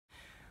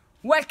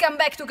Welcome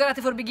back to Karate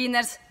for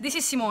Beginners. This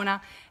is Simona,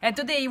 and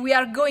today we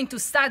are going to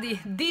study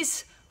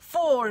these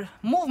 4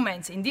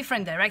 movements in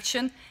different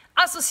directions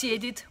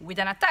associated with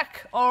an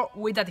attack or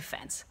with a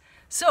defense.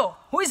 So,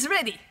 who is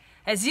ready?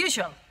 As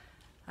usual,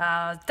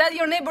 tell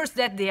your neighbors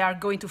that they are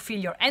going to feel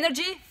your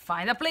energy.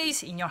 Find a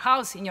place in your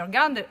house, in your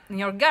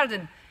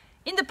garden,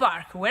 in the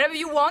park, wherever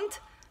you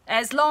want,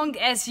 as long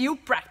as you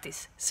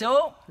practice.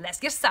 So, let's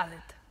get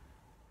started.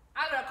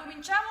 Allora,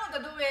 cominciamo da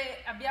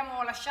dove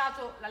abbiamo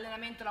lasciato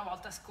l'allenamento la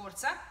volta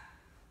scorsa.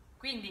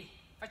 Quindi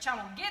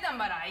facciamo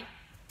Gedanbarai,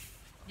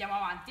 andiamo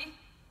avanti.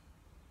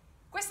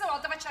 Questa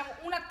volta facciamo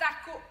un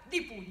attacco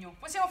di pugno.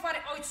 Possiamo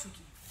fare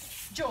Oitsuki,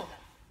 Jodan.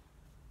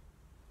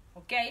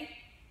 Ok?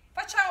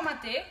 Facciamo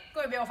Mate,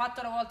 come abbiamo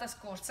fatto la volta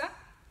scorsa.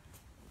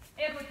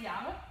 E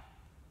ruotiamo.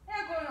 E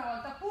ancora una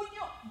volta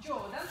pugno,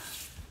 Jodan.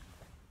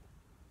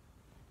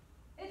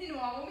 E di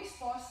nuovo mi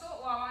sposto,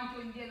 o avanti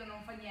o indietro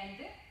non fa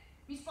niente.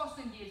 Mi sposto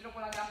indietro con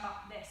la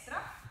gamba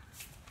destra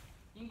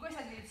in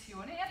questa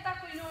direzione e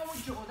attacco di nuovo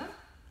Jodan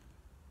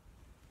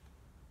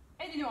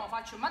e di nuovo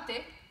faccio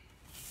Mate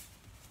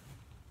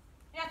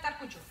e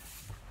attacco Jodan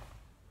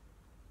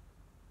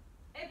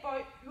e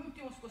poi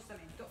l'ultimo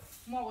spostamento,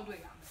 muovo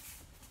 2 gambe,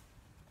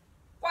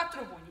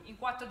 4 pugni in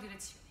 4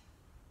 direzioni.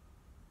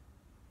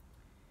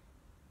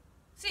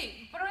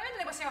 Sì, probabilmente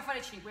ne possiamo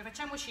fare 5,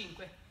 facciamo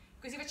 5,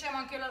 così facciamo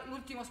anche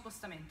l'ultimo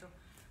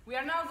spostamento. We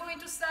are now going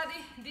to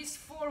study these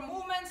 4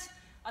 movements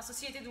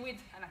associated with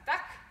an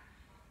attack.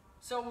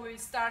 So we will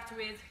start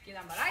with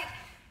Gedanbarai,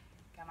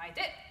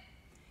 Kamaite,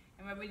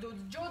 and we will do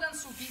Jodan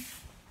Tsuki.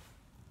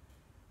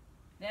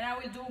 Then I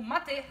will do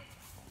Mate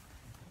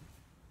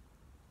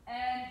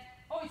and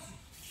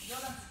Oitsuki,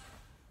 Jodan Tsuki.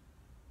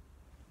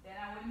 Then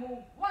I will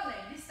move one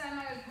leg. This time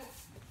I will go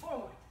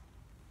forward,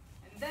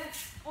 and then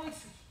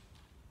Oitsuki,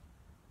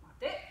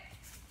 Mate,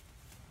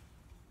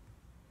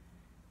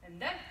 and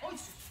then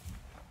Oitsuki.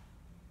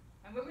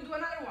 And we will do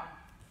another one.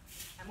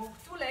 I move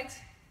 2 legs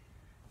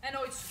and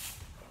Oitsuki.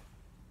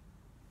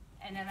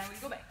 And then I will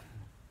go back.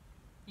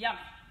 Yummy.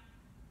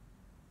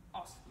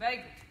 Awesome.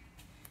 Very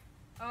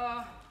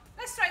good.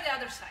 Let's try the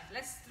other side.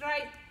 Let's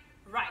try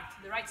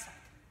the right side.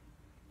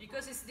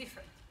 Because it's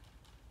different.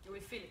 You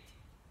will feel it.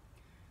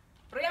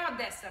 Proviamo a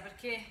destra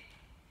perché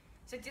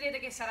sentirete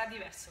che sarà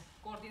diverso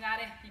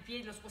coordinare i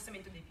piedi, lo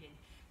spostamento dei piedi.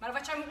 Ma lo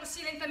facciamo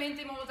così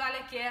lentamente in modo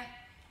tale che è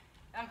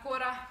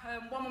ancora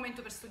un buon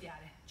momento per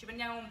studiare. Ci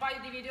prendiamo un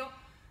paio di video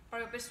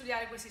proprio per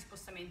studiare questi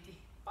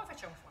spostamenti. Poi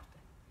facciamo forte.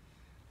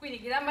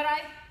 Quindi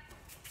Gedanbarai,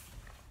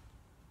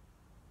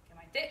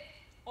 Kamaite,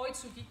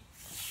 Oitsuki,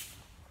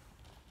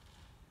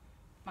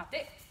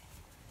 Mate,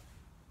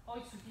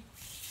 Oitsuki.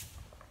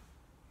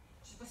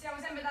 Ci spostiamo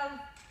sempre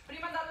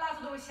prima dal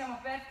lato dove siamo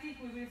aperti.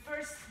 We will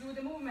first do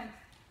the movement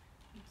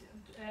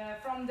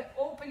from the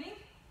opening.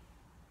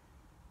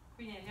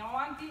 Quindi andiamo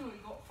avanti, we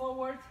will go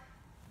forward,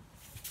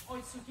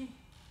 Oitsuki,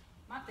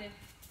 Mate,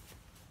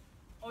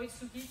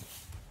 Oitsuki.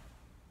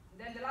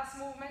 Then the last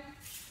movement,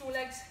 2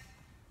 legs,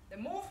 the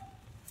move,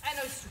 and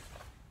Oitsuki.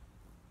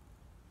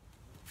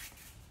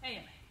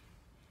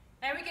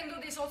 And we can do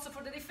this also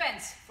for the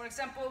defense, for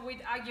example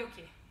with Oggi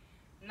Uke.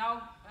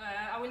 Now,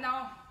 I will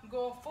now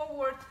go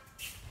forward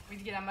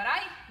with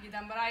Gedanbarai,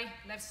 Gedanbarai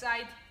left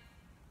side.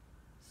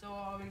 So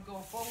I will go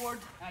forward,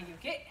 Oggi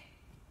Uke,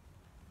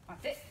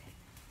 Mate,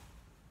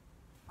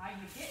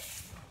 Oggi Uke.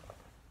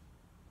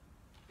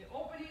 The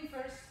opening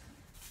first,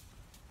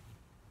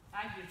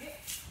 Oggi Uke.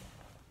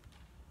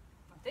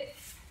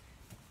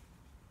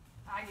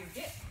 Oggi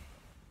Uke.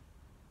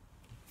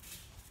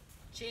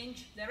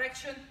 Change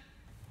direction.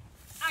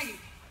 Oggi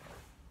Uke.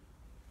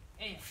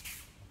 E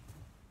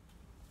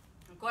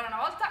ancora una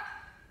volta.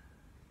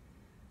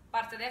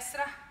 Parte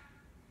destra.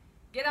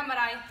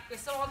 Gedanbarai.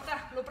 Questa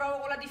volta lo provo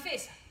con la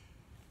difesa.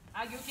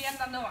 Oggi Uke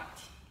andando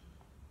avanti.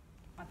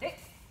 Mate.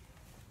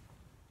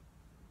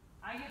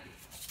 Oggi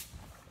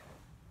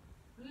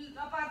Uke.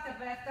 La parte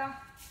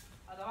aperta.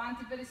 Vado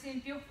avanti per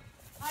esempio.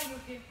 Oggi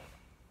Uke.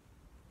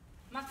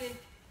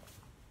 Mate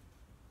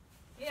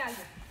e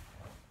Oggi.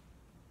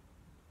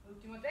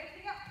 L'ultima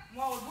tecnica,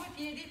 muovo 2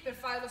 piedi per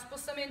fare lo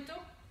spostamento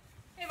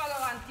e vado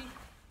avanti,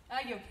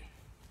 Oggi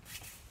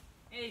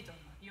e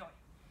ritorno, Yoi.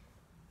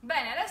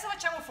 Bene, adesso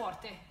facciamo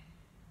forte,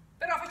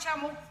 però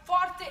facciamo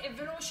forte e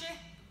veloce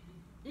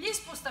gli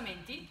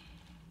spostamenti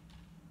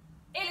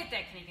e le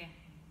tecniche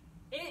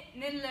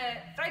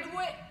e tra i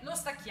 2 lo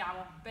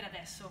stacchiamo per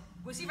adesso,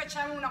 così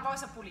facciamo una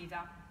cosa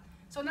pulita.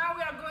 So now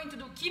we are going to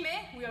do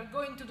kime, we are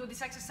going to do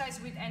this exercise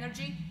with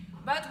energy,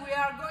 but we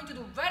are going to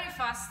do very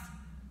fast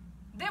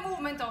the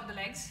movement of the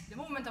legs, the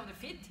movement of the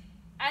feet,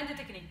 and the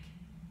technique.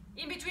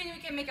 In between we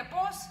can make a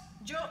pause,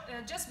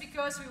 just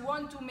because we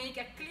want to make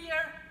a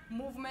clear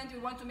movement, we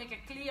want to make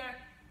a clear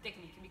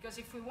technique, because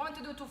if we want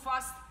to do too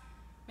fast,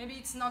 maybe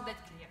it's not that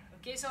clear.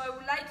 Okay, so I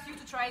would like you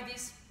to try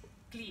this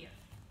clear.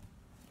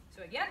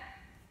 So again,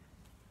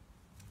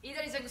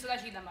 either is Zenkutsu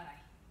Dachi Gedanbarai.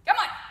 Come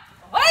on!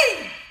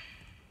 Oi!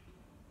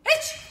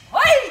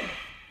 Oi!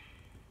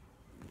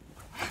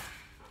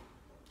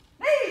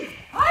 Hey!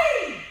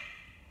 Oi!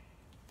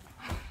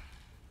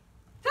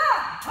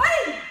 Ta!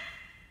 Oi!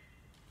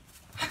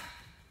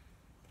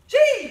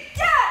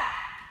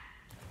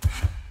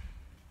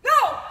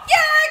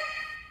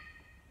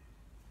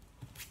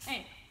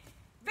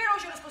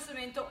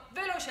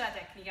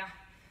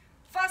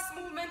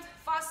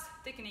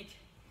 technique,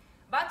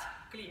 but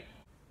clear.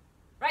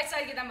 Right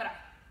side gedanbarai.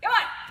 Come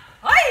on!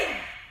 Oi!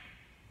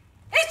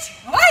 Ich!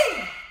 Oi!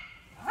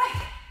 Oi!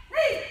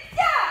 Ni!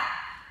 Ya!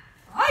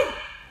 Oi!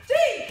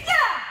 Chi!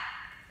 Ya!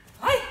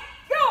 Oi!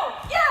 Go!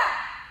 Ya!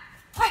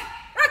 Oi!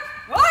 Rock!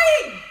 Oi!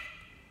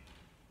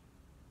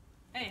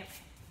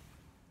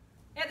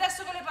 E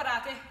adesso con le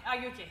parate,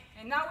 Shiho Uke.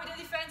 And now with the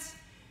defense,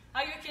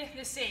 Shiho Uke,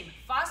 the same.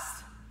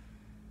 Fast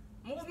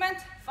movement,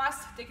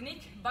 fast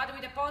technique, but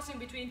with a pause in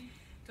between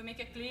to make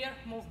a clear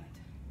movement.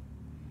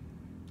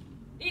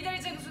 Either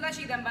Zenkutsu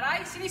Dachi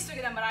gedanbarai, sinistro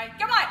gedanbarai.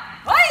 Come on!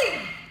 Oi!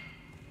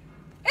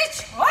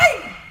 Ich! Oi!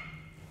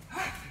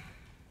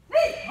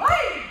 Ni!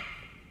 Oi!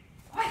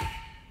 Oi!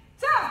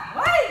 Ciao!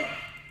 Oi!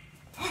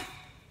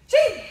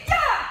 Chi!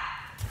 Ya!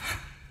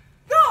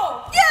 Go!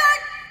 Ya!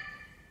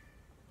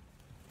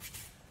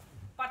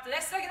 Parte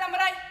destra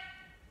gedanbarai.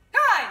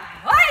 Come on!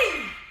 Oi!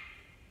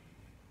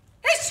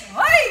 Ich!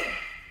 Oi!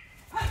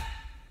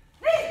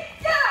 Ni!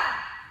 Ya!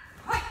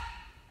 Oi!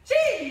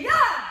 Chi!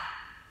 Ya!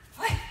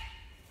 Oi!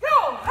 Go!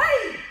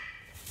 Oi!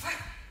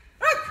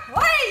 Rock!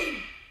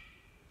 Oi!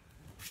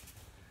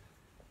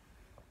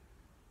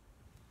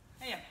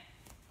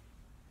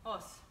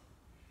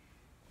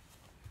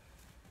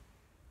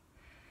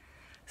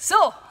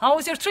 So, how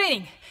was your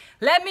training?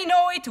 Let me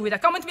know it with a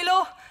comment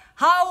below.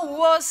 How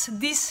was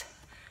this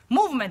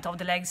movement of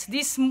the legs?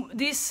 This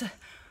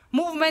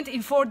movement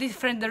in 4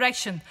 different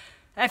directions.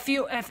 As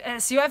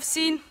you have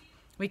seen,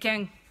 we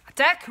can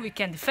attack, we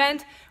can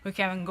defend, we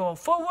can go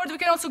forward, we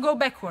can also go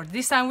backward.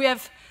 This time we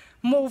have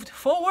moved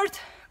forward,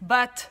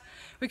 but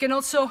we can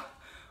also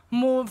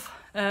move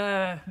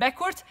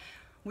backward.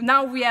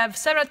 Now we have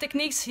several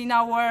techniques in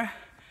our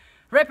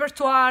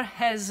repertoire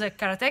as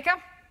karateka,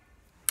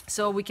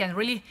 so we can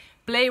really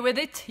play with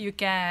it. You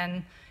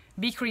can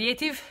be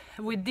creative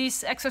with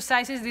these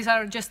exercises. These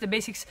are just the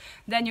basics,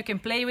 then you can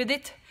play with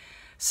it.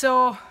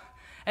 So,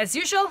 as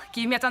usual,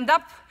 give me a thumb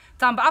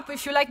up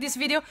if you like this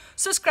video,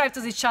 subscribe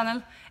to this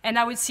channel, and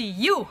I will see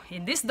you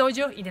in this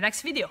dojo in the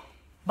next video.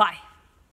 Bye!